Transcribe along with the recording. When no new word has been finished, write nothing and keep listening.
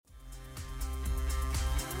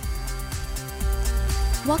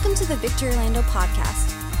Welcome to the Victory Orlando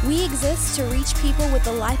podcast. We exist to reach people with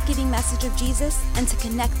the life-giving message of Jesus and to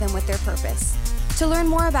connect them with their purpose. To learn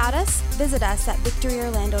more about us, visit us at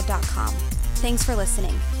victoryorlando.com. Thanks for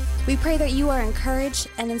listening. We pray that you are encouraged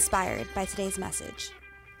and inspired by today's message.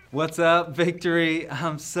 What's up, Victory?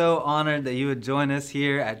 I'm so honored that you would join us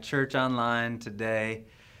here at Church Online today.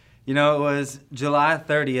 You know, it was July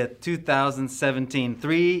 30th, 2017,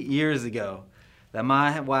 3 years ago, that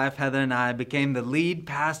my wife Heather and I became the lead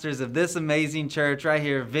pastors of this amazing church right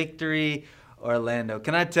here, Victory Orlando.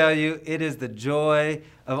 Can I tell you, it is the joy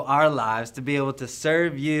of our lives to be able to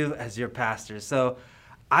serve you as your pastor. So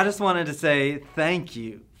I just wanted to say thank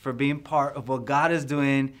you for being part of what God is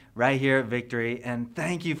doing right here at Victory, and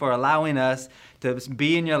thank you for allowing us to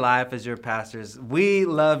be in your life as your pastors. We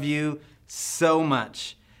love you so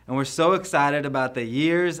much. And we're so excited about the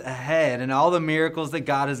years ahead and all the miracles that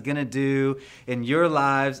God is going to do in your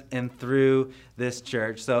lives and through this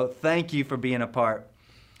church. So thank you for being a part.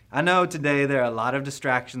 I know today there are a lot of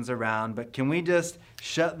distractions around, but can we just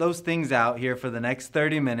shut those things out here for the next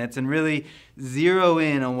 30 minutes and really zero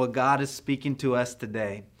in on what God is speaking to us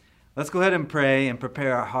today? Let's go ahead and pray and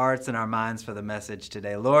prepare our hearts and our minds for the message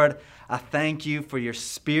today. Lord, I thank you for your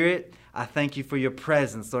Spirit. I thank you for your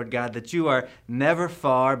presence, Lord God, that you are never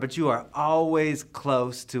far, but you are always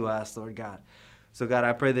close to us, Lord God. So God,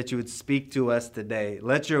 I pray that you would speak to us today.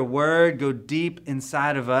 Let your word go deep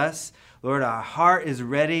inside of us. Lord, our heart is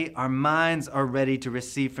ready. Our minds are ready to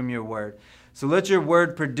receive from your word. So let your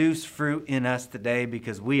word produce fruit in us today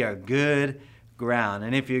because we are good ground.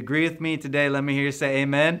 And if you agree with me today, let me hear you say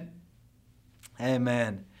amen.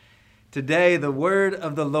 Amen. Today, the word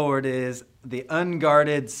of the Lord is the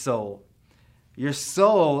unguarded soul. Your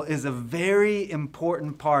soul is a very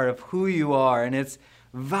important part of who you are, and it's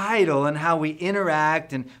vital in how we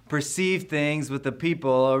interact and perceive things with the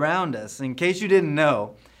people around us. In case you didn't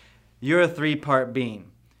know, you're a three-part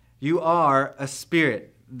being. You are a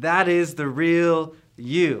spirit. That is the real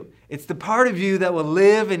you. It's the part of you that will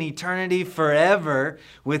live in eternity forever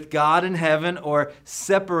with God in heaven or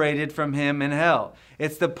separated from Him in hell.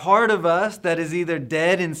 It's the part of us that is either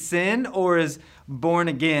dead in sin or is born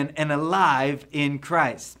again and alive in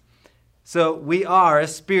Christ. So we are a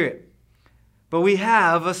spirit, but we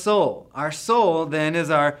have a soul. Our soul then is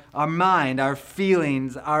our mind, our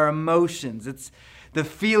feelings, our emotions. It's the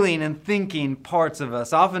feeling and thinking parts of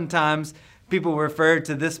us. Oftentimes, people refer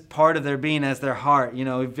to this part of their being as their heart. You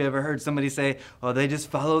know, if you ever heard somebody say, oh, they just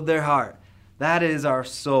followed their heart. That is our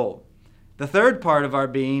soul. The third part of our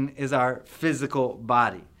being is our physical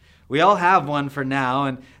body. We all have one for now,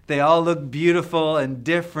 and they all look beautiful and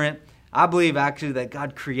different. I believe actually that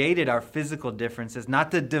God created our physical differences not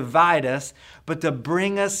to divide us, but to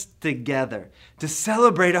bring us together, to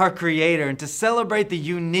celebrate our Creator and to celebrate the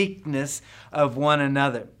uniqueness of one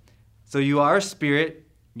another. So you are a spirit,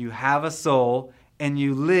 you have a soul, and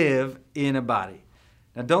you live in a body.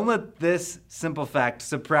 Now, don't let this simple fact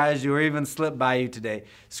surprise you or even slip by you today.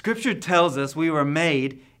 Scripture tells us we were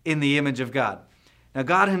made in the image of God. Now,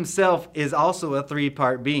 God Himself is also a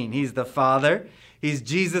three-part being. He's the Father, He's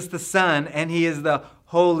Jesus the Son, and He is the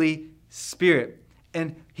Holy Spirit.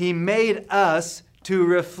 And He made us to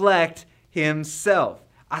reflect Himself.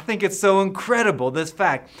 I think it's so incredible, this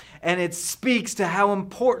fact. And it speaks to how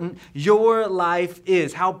important your life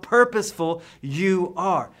is, how purposeful you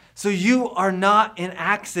are. So you are not an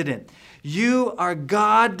accident. You are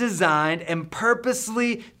God-designed and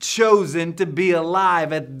purposely chosen to be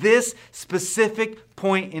alive at this specific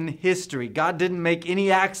point in history. God didn't make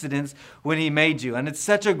any accidents when He made you. And it's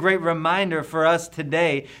such a great reminder for us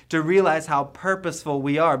today to realize how purposeful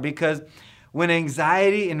we are, because when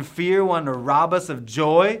anxiety and fear want to rob us of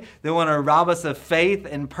joy, they want to rob us of faith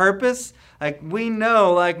and purpose. Like we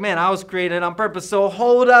know, man, I was created on purpose. So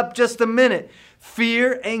hold up just a minute.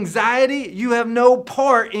 Fear, anxiety, you have no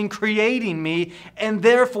part in creating me, and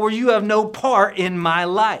therefore you have no part in my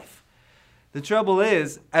life. The trouble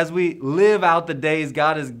is, as we live out the days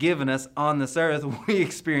God has given us on this earth, we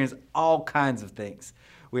experience all kinds of things.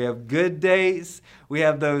 We have good days. We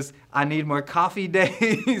have those I need more coffee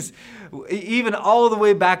days. Even all the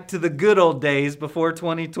way back to the good old days before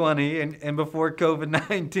 2020 and before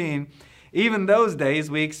COVID-19. Even those days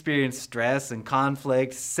we experience stress and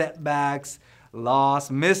conflict, setbacks, loss,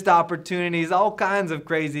 missed opportunities. All kinds of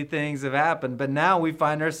crazy things have happened. But now we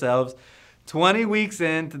find ourselves 20 weeks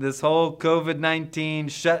into this whole COVID-19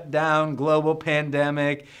 shutdown global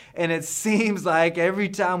pandemic, and it seems like every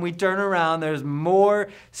time we turn around, there's more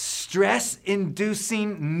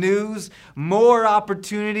stress-inducing news, more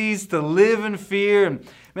opportunities to live in fear, and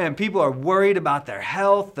Man, people are worried about their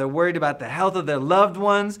health. They're worried about the health of their loved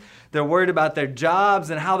ones. They're worried about their jobs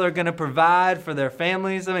and how they're going to provide for their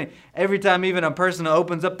families. I mean, every time even a person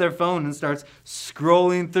opens up their phone and starts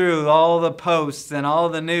scrolling through all the posts and all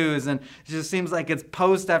the news, and it just seems like it's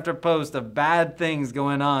post after post of bad things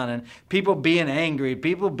going on and people being angry,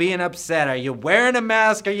 people being upset. Are you wearing a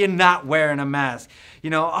mask? Are you not wearing a mask? You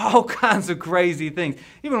know, all kinds of crazy things.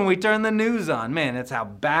 Even when we turn the news on, man, it's how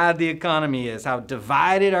bad the economy is, how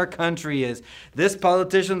divided our country is. This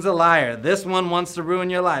politician's a liar. This one wants to ruin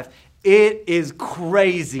your life. It is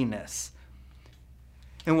craziness.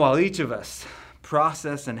 And while each of us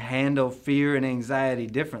process and handle fear and anxiety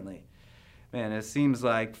differently, man, it seems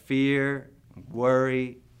like fear,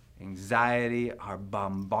 worry, anxiety are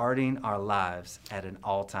bombarding our lives at an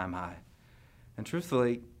all-time high. And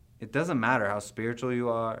truthfully, it doesn't matter how spiritual you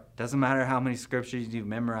are. It doesn't matter how many scriptures you've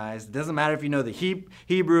memorized. It doesn't matter if you know the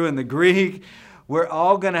Hebrew and the Greek. We're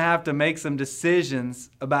all going to have to make some decisions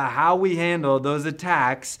about how we handle those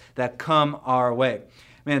attacks that come our way.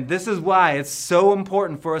 Man, this is why it's so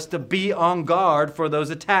important for us to be on guard for those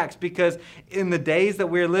attacks, because in the days that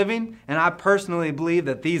we're living, and I personally believe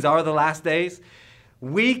that these are the last days,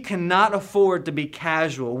 we cannot afford to be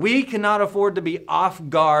casual. We cannot afford to be off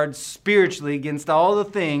guard spiritually against all the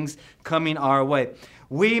things coming our way.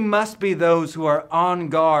 We must be those who are on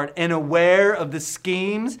guard and aware of the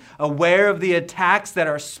schemes, aware of the attacks that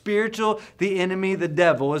are spiritual, the enemy, the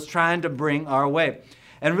devil, is trying to bring our way.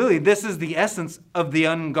 And really, this is the essence of the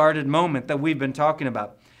unguarded moment that we've been talking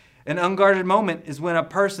about. An unguarded moment is when a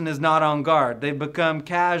person is not on guard. They become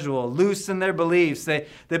casual, loose in their beliefs. They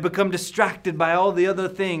become distracted by all the other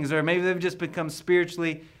things, or maybe they've just become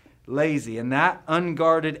spiritually lazy. And that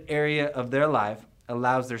unguarded area of their life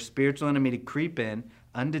allows their spiritual enemy to creep in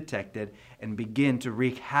undetected and begin to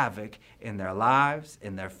wreak havoc in their lives,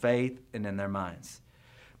 in their faith, and in their minds.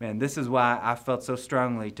 Man, this is why I felt so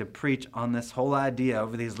strongly to preach on this whole idea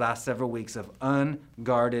over these last several weeks of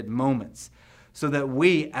unguarded moments, so that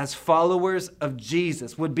we, as followers of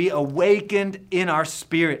Jesus, would be awakened in our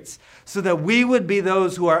spirits, so that we would be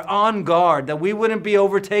those who are on guard, that we wouldn't be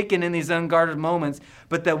overtaken in these unguarded moments,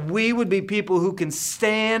 but that we would be people who can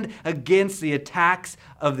stand against the attacks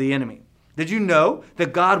of the enemy. Did you know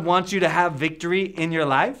that God wants you to have victory in your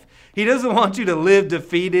life? He doesn't want you to live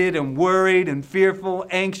defeated and worried and fearful,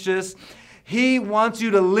 anxious. He wants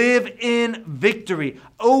you to live in victory,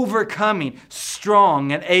 overcoming,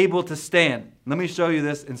 strong, and able to stand. Let me show you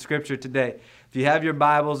this in Scripture today. If you have your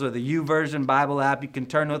Bibles or the YouVersion Bible app, you can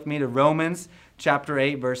turn with me to Romans chapter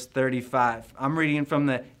 8, verse 35. I'm reading from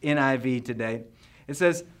the NIV today. It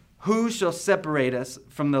says, "Who shall separate us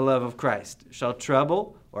from the love of Christ? Shall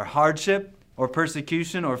trouble or hardship or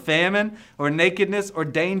persecution or famine or nakedness or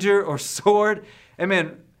danger or sword?"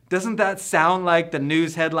 Amen. Doesn't that sound like the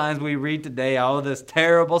news headlines we read today? All of this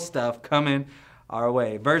terrible stuff coming our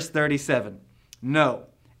way. Verse 37. "No,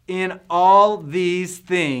 in all these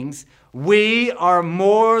things, we are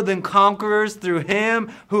more than conquerors through him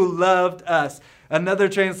who loved us." Another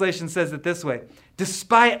translation says it this way: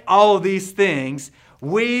 "Despite all of these things,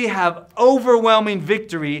 we have overwhelming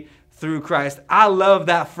victory through Christ." I love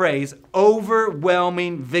that phrase,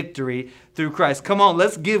 overwhelming victory through Christ. Come on,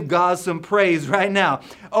 let's give God some praise right now.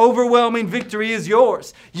 Overwhelming victory is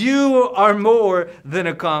yours. You are more than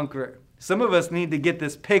a conqueror. Some of us need to get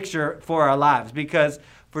this picture for our lives, because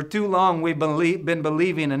for too long we've been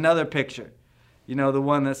believing another picture. You know, the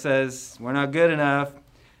one that says, we're not good enough.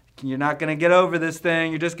 You're not going to get over this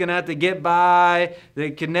thing. You're just going to have to get by.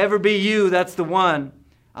 It can never be you. That's the one.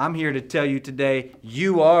 I'm here to tell you today,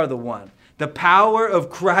 you are the one. The power of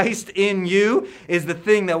Christ in you is the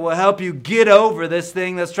thing that will help you get over this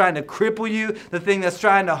thing that's trying to cripple you, the thing that's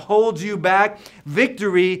trying to hold you back.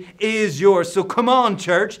 Victory is yours. So come on,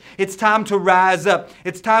 church. It's time to rise up.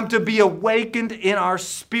 It's time to be awakened in our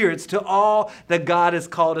spirits to all that God has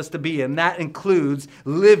called us to be, and that includes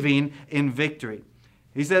living in victory.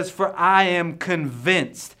 He says, "For I am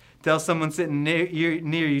convinced." Tell someone sitting near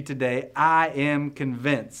you today, I am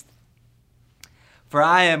convinced. "For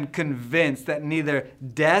I am convinced that neither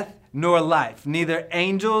death nor life, neither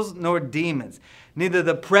angels nor demons, neither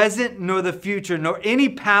the present nor the future, nor any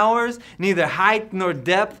powers, neither height nor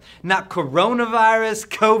depth, not coronavirus,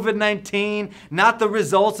 COVID-19, not the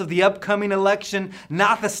results of the upcoming election,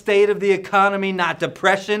 not the state of the economy, not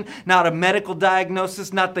depression, not a medical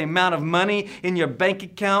diagnosis, not the amount of money in your bank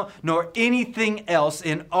account, nor anything else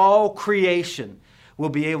in all creation will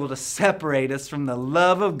be able to separate us from the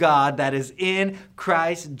love of God that is in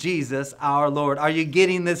Christ Jesus our Lord. Are you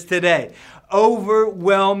getting this today?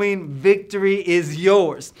 Overwhelming victory is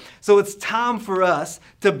yours. So it's time for us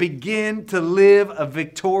to begin to live a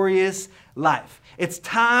victorious life. It's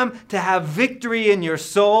time to have victory in your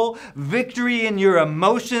soul, victory in your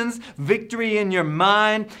emotions, victory in your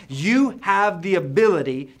mind. You have the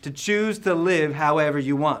ability to choose to live however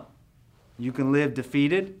you want. You can live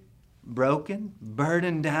defeated, broken,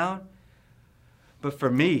 burdened down. But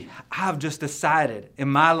for me, I've just decided in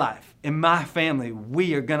my life, in my family,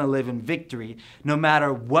 we are going to live in victory no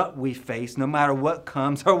matter what we face, no matter what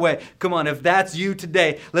comes our way. Come on, if that's you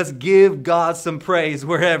today, let's give God some praise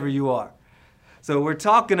wherever you are. So we're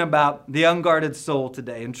talking about the unguarded soul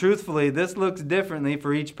today. And truthfully, this looks differently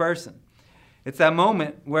for each person. It's that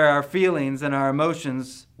moment where our feelings and our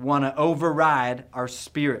emotions want to override our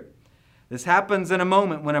spirit. This happens in a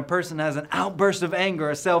moment when a person has an outburst of anger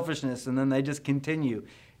or selfishness, and then they just continue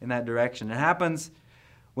in that direction. It happens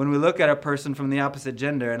when we look at a person from the opposite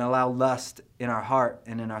gender and allow lust in our heart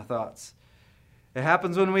and in our thoughts. It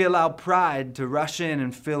happens when we allow pride to rush in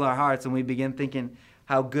and fill our hearts, and we begin thinking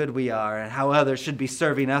how good we are and how others should be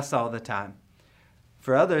serving us all the time.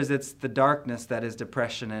 For others, it's the darkness that is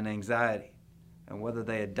depression and anxiety. And whether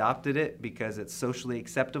they adopted it because it's socially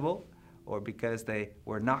acceptable or because they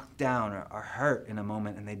were knocked down or hurt in a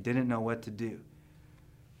moment and they didn't know what to do,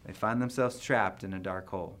 they find themselves trapped in a dark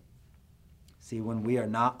hole. See, when we are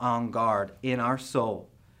not on guard in our soul,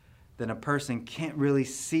 then a person can't really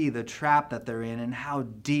see the trap that they're in and how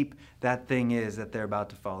deep that thing is that they're about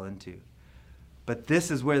to fall into. But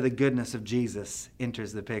this is where the goodness of Jesus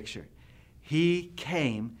enters the picture. He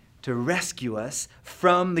came to rescue us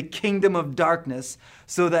from the kingdom of darkness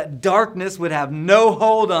so that darkness would have no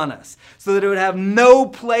hold on us, so that it would have no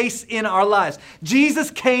place in our lives.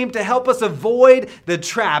 Jesus came to help us avoid the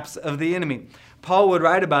traps of the enemy. Paul would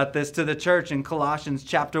write about this to the church in Colossians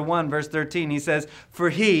chapter 1, verse 13. He says, "For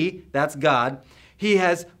he," that's God, "he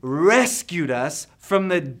has rescued us from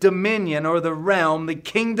the dominion or the realm, the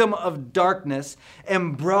kingdom of darkness,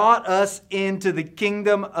 and brought us into the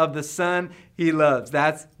kingdom of the Son he loves."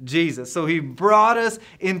 That's Jesus. So he brought us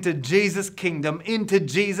into Jesus' kingdom, into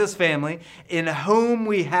Jesus' family, in whom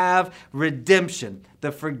we have redemption,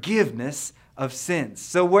 the forgiveness of sins.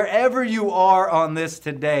 So wherever you are on this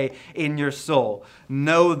today in your soul,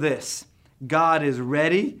 know this: God is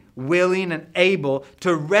ready, willing, and able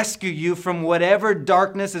to rescue you from whatever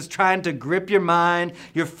darkness is trying to grip your mind,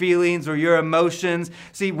 your feelings, or your emotions.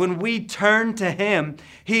 See, when we turn to Him,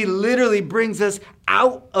 He literally brings us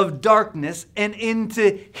out of darkness and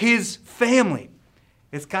into His family.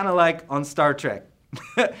 It's kind of like on Star Trek.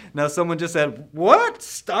 Now, someone just said, "What?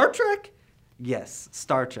 Star Trek?" Yes,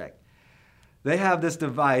 Star Trek. They have this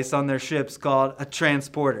device on their ships called a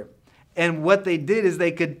transporter. And what they did is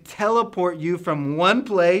they could teleport you from one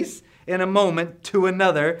place in a moment to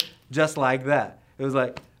another just like that. It was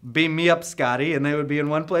like, "Beam me up, Scotty," and they would be in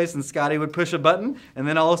one place and Scotty would push a button and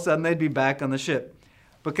then all of a sudden they'd be back on the ship.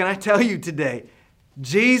 But can I tell you today,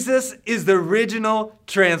 Jesus is the original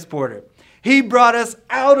transporter. He brought us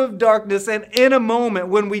out of darkness, and in a moment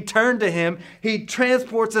when we turn to Him, He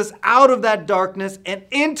transports us out of that darkness and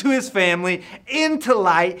into His family, into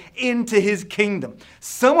light, into His kingdom.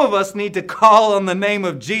 Some of us need to call on the name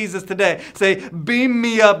of Jesus today. Say, "Beam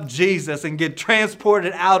me up, Jesus," and get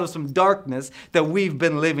transported out of some darkness that we've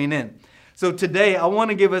been living in. So today, I want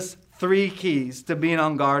to give us 3 keys to being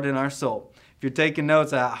on guard in our soul. If you're taking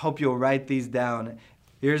notes, I hope you'll write these down.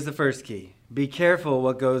 Here's the first key. Be careful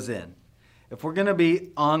what goes in. If we're going to be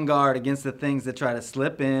on guard against the things that try to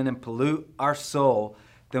slip in and pollute our soul,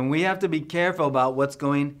 then we have to be careful about what's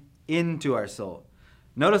going into our soul.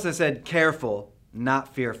 Notice I said careful,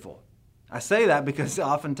 not fearful. I say that because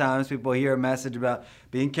oftentimes people hear a message about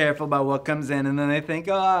being careful about what comes in, and then they think,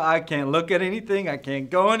 "Oh, I can't look at anything. I can't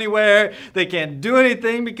go anywhere. They can't do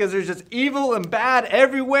anything because there's just evil and bad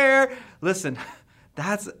everywhere." Listen,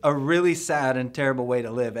 that's a really sad and terrible way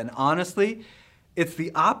to live. And honestly, it's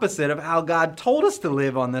the opposite of how God told us to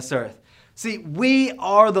live on this earth. See, we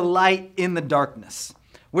are the light in the darkness.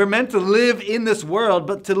 We're meant to live in this world,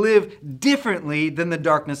 but to live differently than the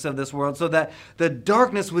darkness of this world so that the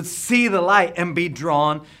darkness would see the light and be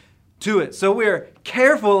drawn to it. So we're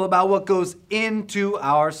careful about what goes into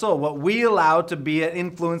our soul, what we allow to be an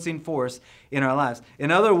influencing force in our lives.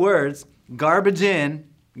 In other words, garbage in,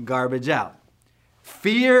 garbage out.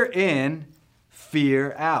 Fear in,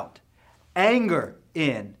 fear out. Anger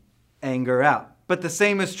in, anger out. But the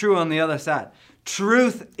same is true on the other side.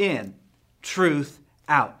 Truth in, truth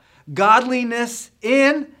out. Godliness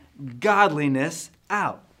in, godliness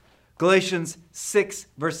out. Galatians 6,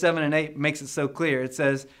 verse 7 and 8 makes it so clear. It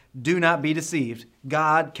says, "Do not be deceived.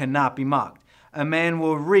 God cannot be mocked. A man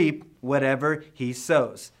will reap whatever he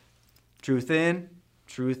sows. Truth in,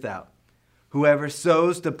 truth out. Whoever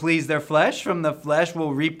sows to please their flesh, from the flesh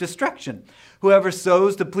will reap destruction. Whoever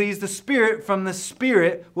sows to please the Spirit, from the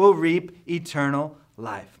Spirit will reap eternal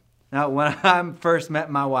life." Now, when I first met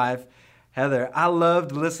my wife, Heather, I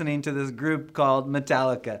loved listening to this group called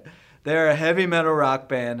Metallica. They're a heavy metal rock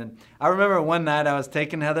band. And I remember one night I was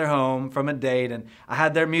taking Heather home from a date and I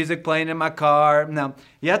had their music playing in my car. Now,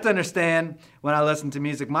 you have to understand when I listen to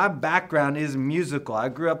music, my background is musical. I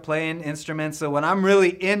grew up playing instruments. So when I'm really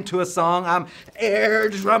into a song, I'm air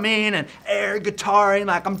drumming and air guitaring.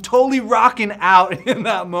 Like I'm totally rocking out in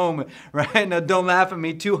that moment, right? Now, don't laugh at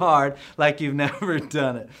me too hard like you've never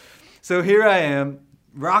done it. So here I am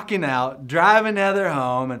rocking out, driving Heather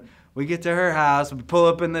home, and we get to her house, we pull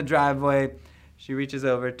up in the driveway. She reaches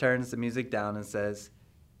over, turns the music down and says,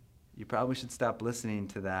 "You probably should stop listening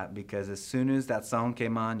to that because as soon as that song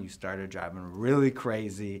came on, you started driving really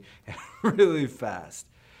crazy and really fast."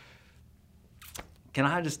 Can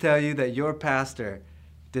I just tell you that your pastor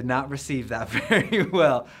did not receive that very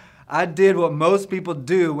well? I did what most people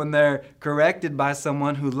do when they're corrected by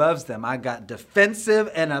someone who loves them. I got defensive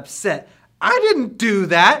and upset. I didn't do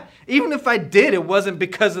that. Even if I did, it wasn't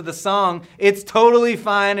because of the song. It's totally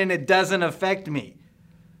fine and it doesn't affect me.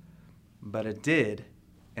 But it did,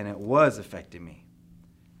 and it was affecting me.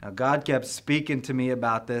 Now, God kept speaking to me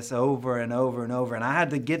about this over and over and over, and I had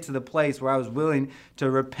to get to the place where I was willing to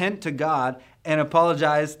repent to God and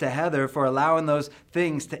apologize to Heather for allowing those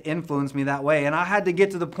things to influence me that way. And I had to get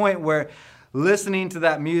to the point where listening to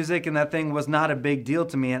that music and that thing was not a big deal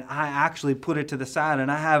to me, and I actually put it to the side,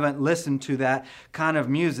 and I haven't listened to that kind of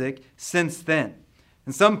music since then.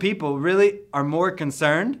 And some people really are more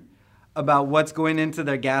concerned about what's going into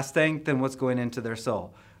their gas tank than what's going into their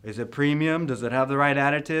soul. Is it premium? Does it have the right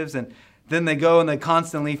additives? And then they go and they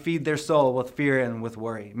constantly feed their soul with fear and with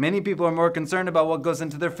worry. Many people are more concerned about what goes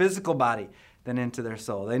into their physical body than into their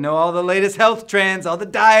soul. They know all the latest health trends, all the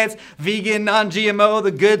diets, vegan, non-GMO,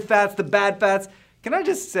 the good fats, the bad fats. Can I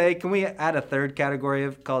just say, can we add a third category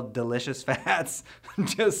called delicious fats? I'm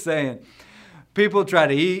just saying. People try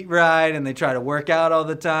to eat right and they try to work out all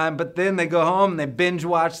the time, but then they go home and they binge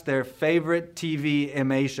watch their favorite TV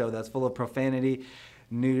MA show that's full of profanity,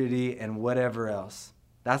 nudity, and whatever else.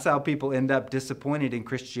 That's how people end up disappointed in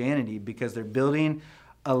Christianity because they're building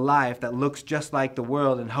a life that looks just like the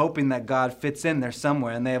world and hoping that God fits in there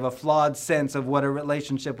somewhere, and they have a flawed sense of what a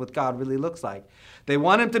relationship with God really looks like. They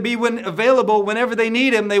want Him to be available whenever they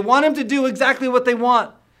need Him. They want Him to do exactly what they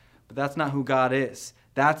want, but that's not who God is.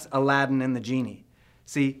 That's Aladdin and the genie.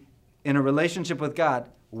 See, in a relationship with God,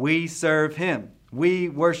 we serve Him. We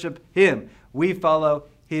worship Him. We follow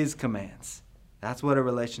His commands. That's what a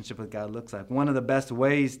relationship with God looks like. One of the best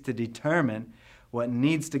ways to determine what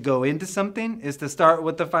needs to go into something is to start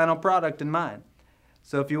with the final product in mind.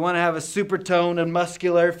 So if you want to have a super toned and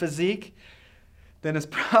muscular physique, then it's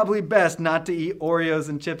probably best not to eat Oreos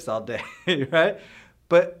and chips all day, right?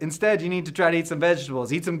 But instead, you need to try to eat some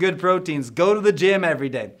vegetables, eat some good proteins, go to the gym every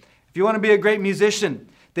day. If you want to be a great musician,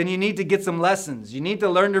 then you need to get some lessons. You need to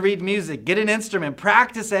learn to read music, get an instrument,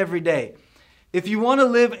 practice every day. If you want to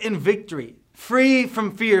live in victory, free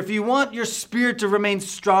from fear, if you want your spirit to remain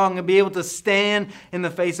strong and be able to stand in the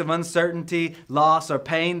face of uncertainty, loss, or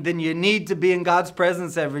pain, then you need to be in God's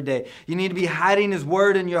presence every day. You need to be hiding His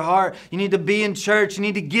Word in your heart. You need to be in church. You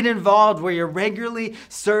need to get involved where you're regularly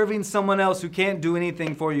serving someone else who can't do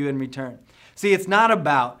anything for you in return. See, it's not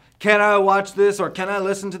about, can I watch this or can I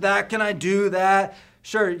listen to that? Can I do that?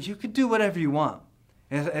 Sure, you could do whatever you want.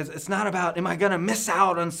 It's not about, am I going to miss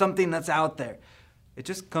out on something that's out there? It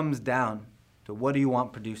just comes down to what do you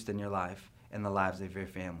want produced in your life and the lives of your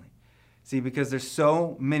family. See, because there's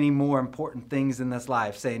so many more important things in this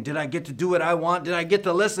life. Saying, did I get to do what I want? Did I get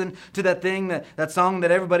to listen to that thing, that song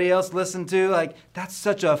that everybody else listened to? Like, that's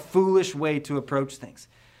such a foolish way to approach things.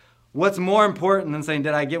 What's more important than saying,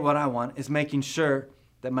 did I get what I want, is making sure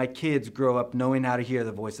that my kids grow up knowing how to hear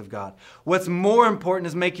the voice of God. What's more important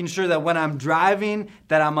is making sure that when I'm driving,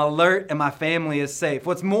 that I'm alert and my family is safe.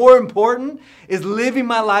 What's more important is living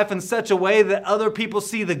my life in such a way that other people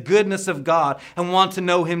see the goodness of God and want to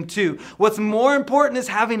know Him too. What's more important is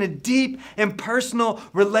having a deep and personal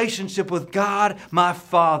relationship with God, my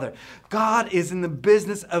Father. God is in the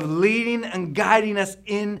business of leading and guiding us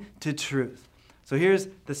into truth. So here's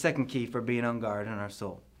the second key for being on guard in our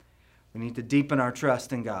soul. We need to deepen our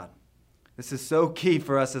trust in God. This is so key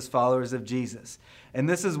for us as followers of Jesus. And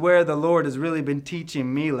this is where the Lord has really been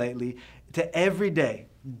teaching me lately to every day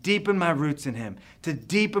deepen my roots in Him, to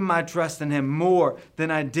deepen my trust in Him more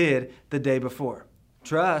than I did the day before.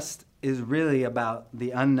 Trust is really about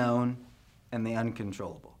the unknown and the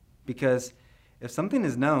uncontrollable. Because if something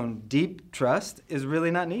is known, deep trust is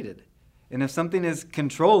really not needed. And if something is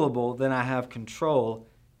controllable, then I have control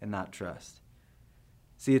and not trust.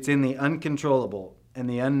 See, it's in the uncontrollable and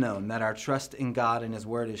the unknown that our trust in God and His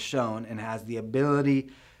Word is shown and has the ability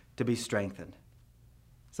to be strengthened.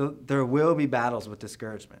 So there will be battles with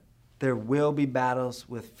discouragement. There will be battles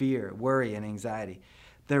with fear, worry, and anxiety.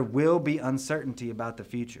 There will be uncertainty about the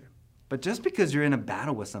future. But just because you're in a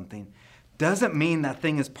battle with something doesn't mean that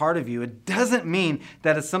thing is part of you. It doesn't mean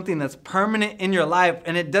that it's something that's permanent in your life,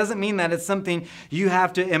 and it doesn't mean that it's something you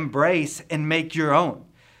have to embrace and make your own.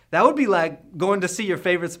 That would be like going to see your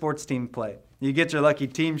favorite sports team play. You get your lucky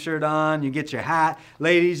team shirt on, you get your hat.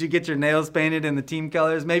 Ladies, you get your nails painted in the team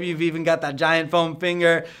colors. Maybe you've even got that giant foam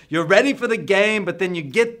finger. You're ready for the game, but then you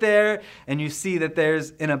get there and you see that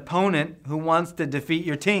there's an opponent who wants to defeat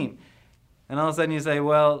your team. And all of a sudden you say,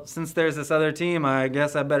 well, since there's this other team, I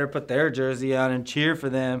guess I better put their jersey on and cheer for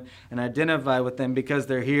them and identify with them because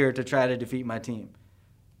they're here to try to defeat my team.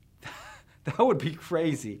 That would be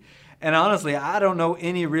crazy. And honestly, I don't know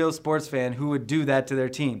any real sports fan who would do that to their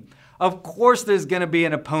team. Of course there's going to be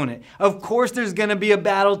an opponent. Of course there's going to be a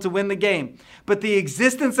battle to win the game. But the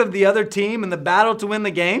existence of the other team and the battle to win the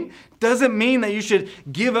game doesn't mean that you should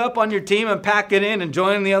give up on your team and pack it in and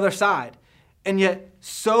join the other side. And yet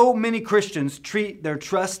so many Christians treat their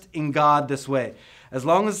trust in God this way. As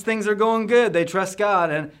long as things are going good, they trust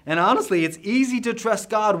God. And honestly, it's easy to trust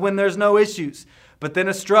God when there's no issues. But then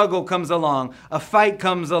a struggle comes along, a fight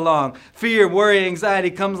comes along, fear, worry,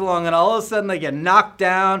 anxiety comes along, and all of a sudden they get knocked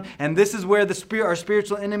down, and this is where our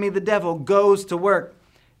spiritual enemy, the devil, goes to work.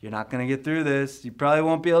 You're not going to get through this. You probably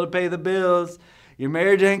won't be able to pay the bills. Your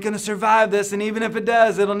marriage ain't going to survive this, and even if it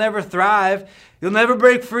does, it'll never thrive. You'll never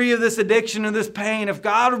break free of this addiction or this pain. If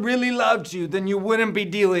God really loved you, then you wouldn't be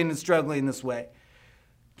dealing and struggling this way.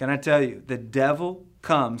 Can I tell you, the devil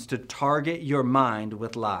comes to target your mind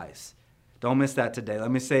with lies. Don't miss that today. Let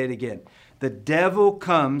me say it again. The devil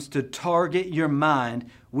comes to target your mind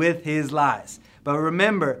with his lies. But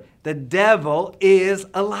remember, the devil is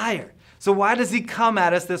a liar. So why does he come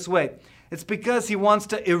at us this way? It's because he wants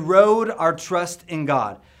to erode our trust in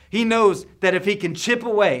God. He knows that if he can chip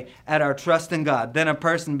away at our trust in God, then a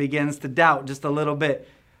person begins to doubt just a little bit.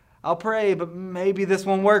 I'll pray, but maybe this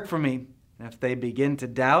won't work for me. And if they begin to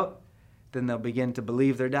doubt, then they'll begin to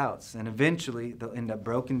believe their doubts. And eventually, they'll end up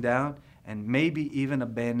broken down and maybe even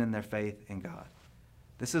abandon their faith in God.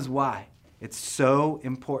 This is why it's so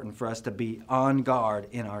important for us to be on guard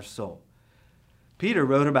in our soul. Peter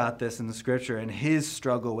wrote about this in the scripture and his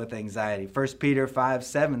struggle with anxiety. 1 Peter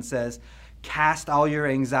 5:7 says, cast all your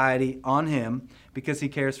anxiety on him because he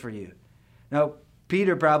cares for you. Now,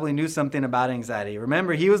 Peter probably knew something about anxiety.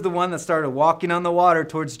 Remember, he was the one that started walking on the water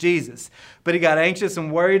towards Jesus. But he got anxious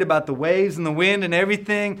and worried about the waves and the wind and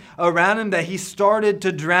everything around him that he started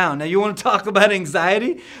to drown. Now, you want to talk about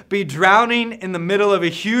anxiety? Be drowning in the middle of a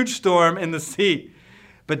huge storm in the sea.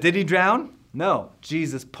 But did he drown? No,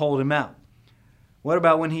 Jesus pulled him out. What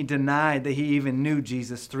about when he denied that he even knew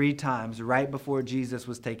Jesus 3 times right before Jesus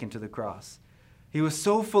was taken to the cross? He was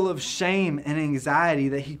so full of shame and anxiety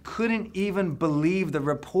that he couldn't even believe the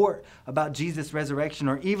report about Jesus' resurrection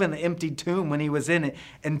or even the empty tomb when he was in it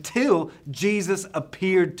until Jesus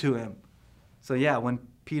appeared to him. So yeah, when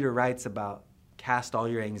Peter writes about cast all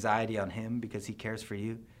your anxiety on him because he cares for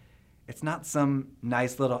you, it's not some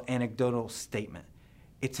nice little anecdotal statement.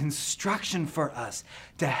 It's instruction for us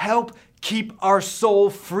to help keep our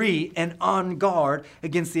soul free and on guard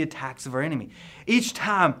against the attacks of our enemy. Each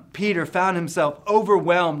time Peter found himself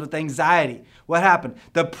overwhelmed with anxiety, what happened?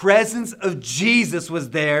 The presence of Jesus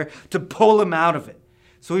was there to pull him out of it.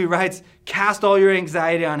 So he writes, cast all your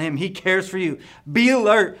anxiety on him. He cares for you. Be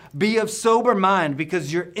alert. Be of sober mind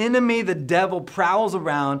because your enemy, the devil, prowls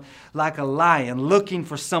around like a lion looking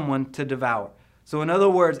for someone to devour. So in other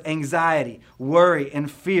words, anxiety, worry,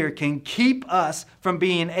 and fear can keep us from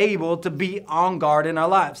being able to be on guard in our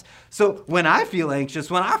lives. So when I feel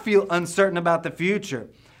anxious, when I feel uncertain about the future,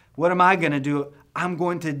 what am I going to do? I'm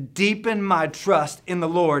going to deepen my trust in the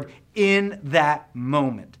Lord in that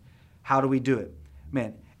moment. How do we do it?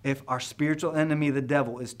 Man, if our spiritual enemy, the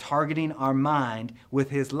devil, is targeting our mind with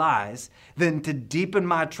his lies, then to deepen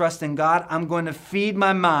my trust in God, I'm going to feed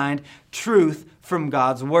my mind truth from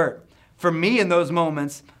God's word. For me, in those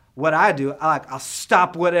moments, what I do, I'll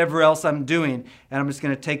stop whatever else I'm doing, and I'm just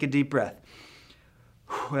going to take a deep breath.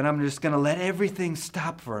 And I'm just going to let everything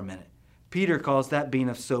stop for a minute. Peter calls that being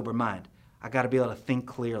of sober mind. I got to be able to think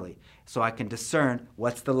clearly so I can discern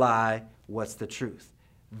what's the lie, what's the truth.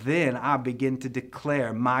 Then I begin to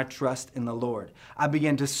declare my trust in the Lord. I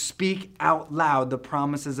begin to speak out loud the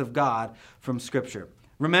promises of God from Scripture.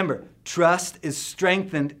 Remember, trust is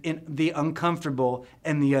strengthened in the uncomfortable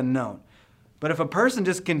and the unknown. But if a person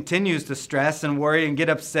just continues to stress and worry and get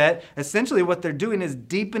upset, essentially what they're doing is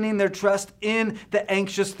deepening their trust in the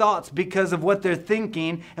anxious thoughts because of what they're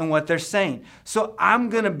thinking and what they're saying. So I'm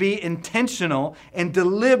going to be intentional and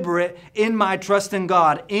deliberate in my trust in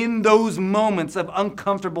God in those moments of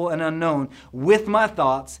uncomfortable and unknown with my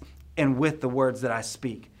thoughts and with the words that I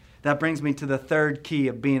speak. That brings me to the third key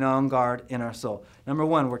of being on guard in our soul. Number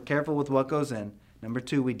one, we're careful with what goes in. Number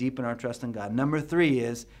two, we deepen our trust in God. Number three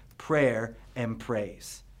is prayer and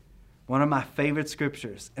praise. One of my favorite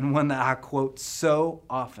scriptures, and one that I quote so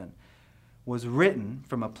often, was written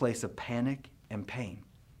from a place of panic and pain.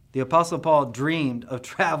 The Apostle Paul dreamed of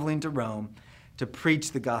traveling to Rome to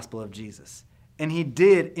preach the gospel of Jesus. And he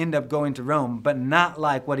did end up going to Rome, but not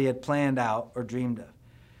like what he had planned out or dreamed of.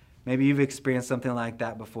 Maybe you've experienced something like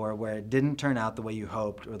that before, where it didn't turn out the way you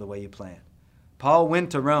hoped or the way you planned. Paul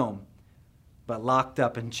went to Rome, but locked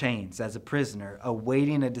up in chains as a prisoner,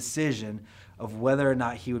 awaiting a decision of whether or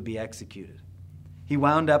not he would be executed. He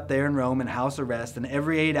wound up there in Rome in house arrest, and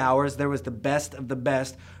every 8 hours there was the best of the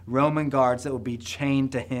best Roman guards that would be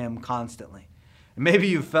chained to him constantly. And maybe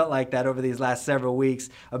you felt like that over these last several weeks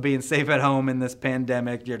of being safe at home in this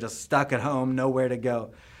pandemic. You're just stuck at home, nowhere to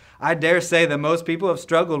go. I dare say that most people have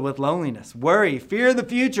struggled with loneliness, worry, fear of the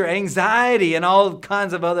future, anxiety, and all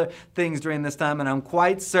kinds of other things during this time. And I'm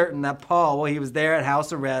quite certain that Paul, while he was there at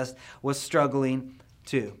house arrest, was struggling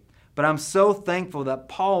too. But I'm so thankful that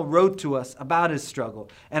Paul wrote to us about his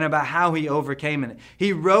struggle and about how he overcame it.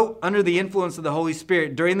 He wrote under the influence of the Holy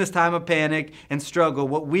Spirit during this time of panic and struggle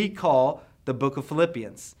what we call the book of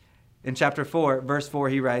Philippians. In chapter 4, verse 4,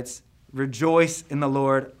 he writes, "Rejoice in the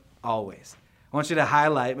Lord always." I want you to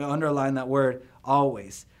highlight and underline that word,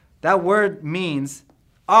 always. That word means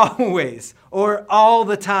always or all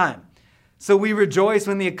the time. So we rejoice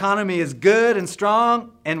when the economy is good and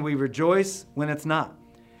strong, and we rejoice when it's not.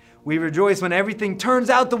 We rejoice when everything turns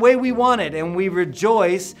out the way we want it, and we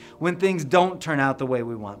rejoice when things don't turn out the way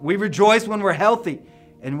we want. We rejoice when we're healthy,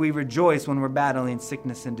 and we rejoice when we're battling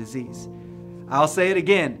sickness and disease. I'll say it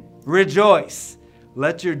again, rejoice.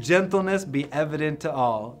 Let your gentleness be evident to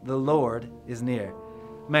all. The Lord is near.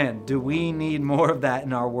 Man, do we need more of that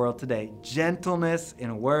in our world today? Gentleness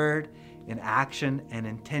in word, in action, and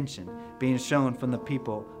intention being shown from the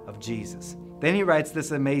people of Jesus. Then he writes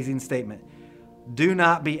this amazing statement. Do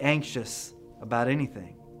not be anxious about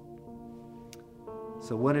anything.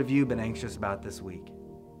 So what have you been anxious about this week?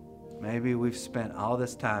 Maybe we've spent all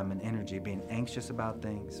this time and energy being anxious about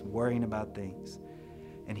things, worrying about things.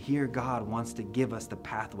 And here God wants to give us the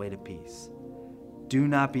pathway to peace. Do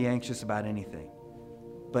not be anxious about anything,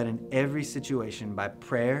 but in every situation, by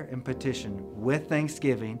prayer and petition, with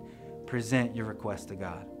thanksgiving, present your request to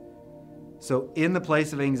God. So in the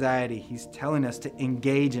place of anxiety, he's telling us to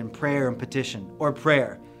engage in prayer and petition, or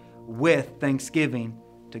prayer, with thanksgiving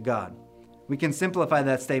to God. We can simplify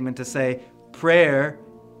that statement to say prayer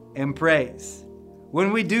and praise.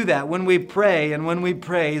 When we do that, when we pray and when we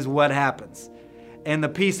praise, what happens? And the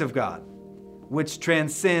peace of God, which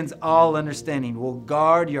transcends all understanding, will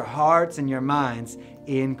guard your hearts and your minds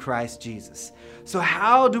in Christ Jesus. So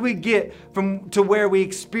how do we get to where we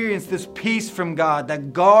experience this peace from God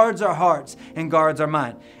that guards our hearts and guards our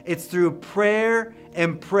mind? It's through prayer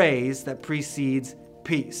and praise that precedes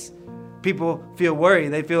peace. People feel worried.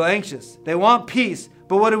 They feel anxious. They want peace.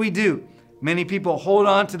 But what do? Many people hold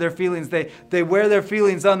on to their feelings. They wear their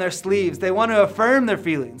feelings on their sleeves. They want to affirm their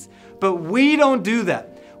feelings. But we don't do that.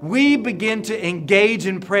 We begin to engage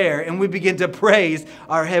in prayer and we begin to praise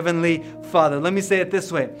our Heavenly Father. Let me say it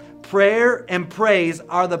this way. Prayer and praise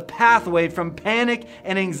are the pathway from panic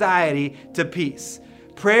and anxiety to peace.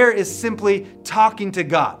 Prayer is simply talking to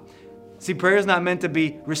God. See, prayer is not meant to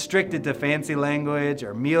be restricted to fancy language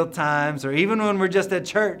or meal times or even when we're just at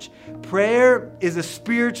church. Prayer is a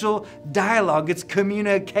spiritual dialogue. It's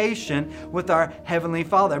communication with our Heavenly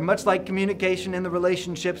Father, much like communication in the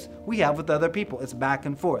relationships we have with other people. It's back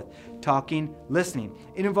and forth, talking, listening.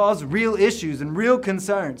 It involves real issues and real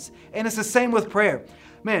concerns. And it's the same with prayer.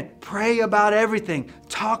 Man, pray about everything.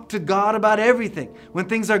 Talk to God about everything. When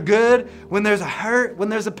things are good, when there's a hurt, when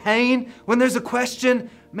there's a pain, when there's a question,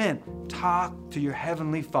 man, talk to your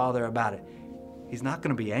Heavenly Father about it. He's not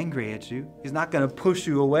going to be angry at you. He's not going to push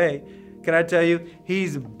you away. Can I tell you,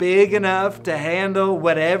 He's big enough to handle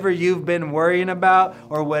whatever you've been worrying about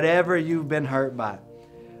or whatever you've been hurt by.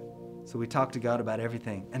 So we talk to God about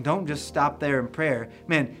everything. And don't just stop there in prayer.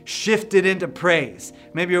 Man, shift it into praise.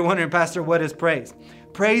 Maybe you're wondering, Pastor, what is praise?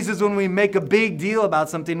 Praise is when we make a big deal about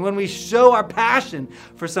something, when we show our passion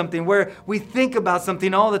for something, where we think about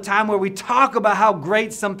something all the time, where we talk about how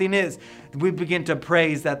great something is. We begin to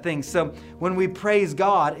praise that thing. So when we praise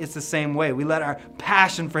God, it's the same way. We let our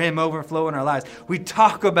passion for Him overflow in our lives. We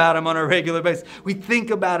talk about Him on a regular basis. We think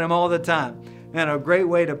about Him all the time. And a great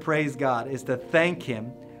way to praise God is to thank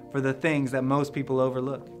Him for the things that most people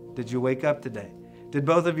overlook. Did you wake up today? Did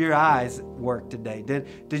both of your eyes work today?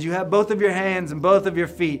 Did you have both of your hands and both of your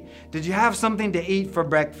feet? Did you have something to eat for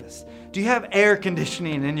breakfast? Do you have air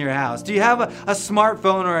conditioning in your house? Do you have a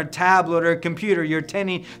smartphone or a tablet or a computer you're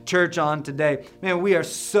attending church on today? Man, we are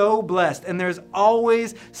so blessed, and there's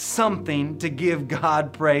always something to give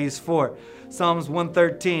God praise for. Psalms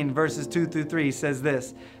 113 verses 2 through 3 says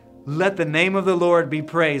this: "Let the name of the Lord be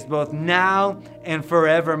praised, both now and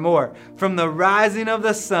forevermore. From the rising of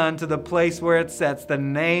the sun to the place where it sets, the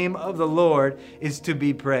name of the Lord is to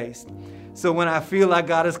be praised." So when I feel like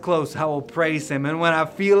God is close, I will praise Him. And when I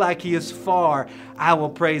feel like He is far, I will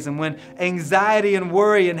praise Him. When anxiety and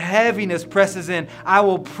worry and heaviness presses in, I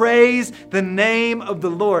will praise the name of the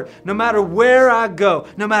Lord. No matter where I go,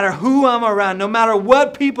 no matter who I'm around, no matter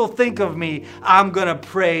what people think of me, I'm going to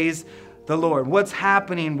praise the Lord. What's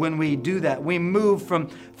happening when we do that? We move from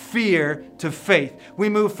fear to faith. We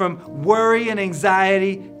move from worry and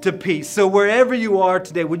anxiety to peace. So wherever you are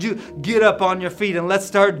today, would you get up on your feet and let's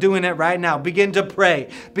start doing it right now. Begin to pray.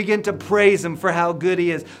 Begin to praise Him for how good He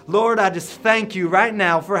is. Lord, I just thank You right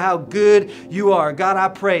now for how good You are. God, I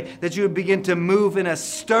pray that You would begin to move in us.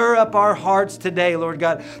 Stir up our hearts today, Lord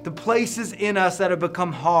God. The places in us that have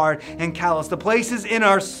become hard and callous. The places in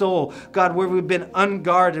our soul, God, where we've been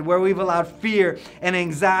unguarded, where we've allowed fear and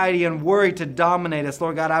anxiety and worry to dominate us.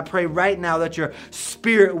 Lord God, I pray right now that Your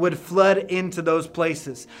Spirit would flood into those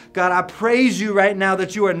places. God, I praise You right now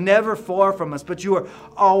that You are never far from us, but You are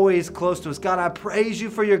always close to us. God, I praise You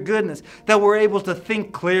for Your goodness, that we're able to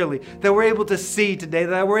think clearly, that we're able to see today,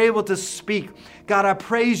 that we're able to speak. God, I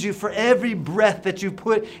praise You for every breath that You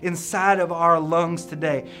put inside of our lungs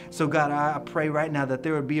today. So God, I pray right now that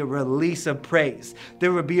there would be a release of praise.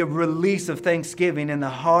 There would be a release of thanksgiving in the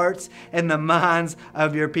hearts and the minds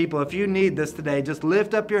of Your people. If you need this today, just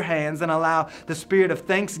lift up your hands and allow the spirit of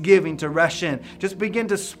thanksgiving to rush in. Just begin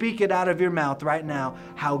to speak it out of your mouth right now,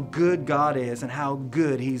 how good God is and how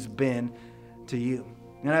good He's been to you.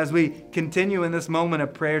 And as we continue in this moment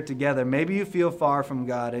of prayer together, maybe you feel far from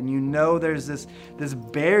God and you know there's this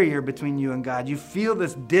barrier between you and God. You feel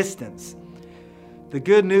this distance. The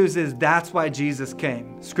good news is that's why Jesus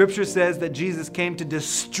came. Scripture says that Jesus came to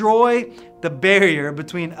destroy the barrier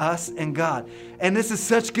between us and God. And this is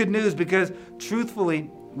such good news because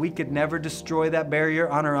truthfully, we could never destroy that barrier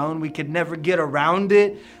on our own. We could never get around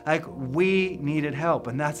it. Like, we needed help.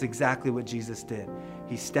 And that's exactly what Jesus did.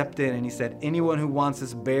 He stepped in and He said, anyone who wants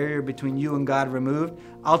this barrier between you and God removed,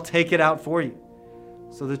 I'll take it out for you.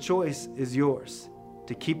 So the choice is yours.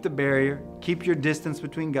 To keep the barrier, keep your distance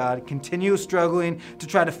between God, continue struggling to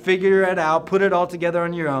try to figure it out, put it all together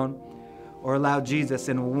on your own, or allow Jesus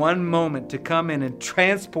in one moment to come in and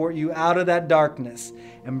transport you out of that darkness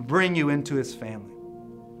and bring you into His family.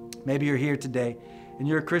 Maybe you're here today and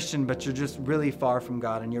you're a Christian, but you're just really far from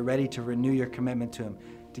God and you're ready to renew your commitment to Him,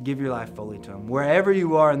 to give your life fully to Him. Wherever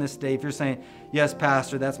you are in this day, if you're saying, yes,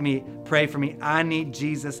 Pastor, that's me, pray for me. I need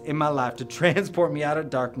Jesus in my life to transport me out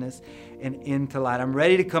of darkness and into light. I'm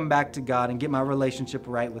ready to come back to God and get my relationship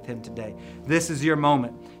right with Him today. This is your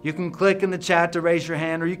moment. You can click in the chat to raise your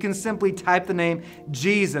hand, or you can simply type the name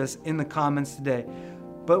Jesus in the comments today.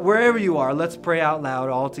 But wherever you are, let's pray out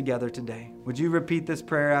loud all together today. Would you repeat this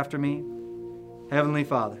prayer after me? Heavenly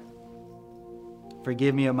Father,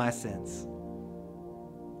 forgive me of my sins.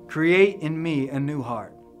 Create in me a new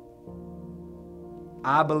heart.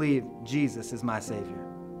 I believe Jesus is my Savior,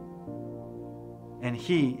 and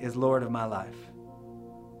He is Lord of my life.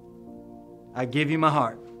 I give You my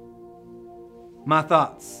heart, my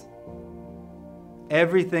thoughts,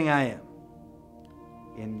 everything I am.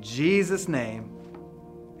 In Jesus' name,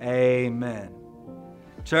 amen.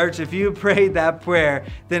 Church, if you prayed that prayer,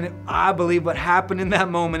 then I believe what happened in that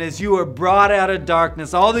moment is you are brought out of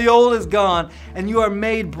darkness. All the old is gone and you are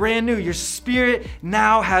made brand new. Your spirit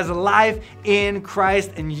now has life in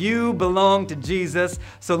Christ and you belong to Jesus.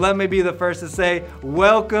 So let me be the first to say,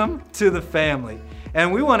 welcome to the family.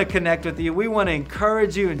 And we want to connect with you. We want to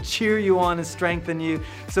encourage you and cheer you on and strengthen you.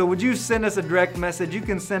 So would you send us a direct message? You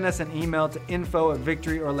can send us an email to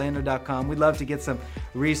info@victoryorlando.com. We'd love to get some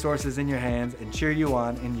resources in your hands and cheer you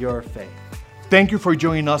on in your faith. Thank you for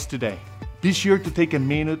joining us today. Be sure to take a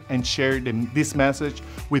minute and share this message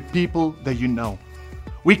with people that you know.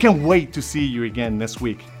 We can't wait to see you again next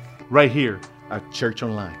week, right here at Church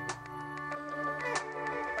Online.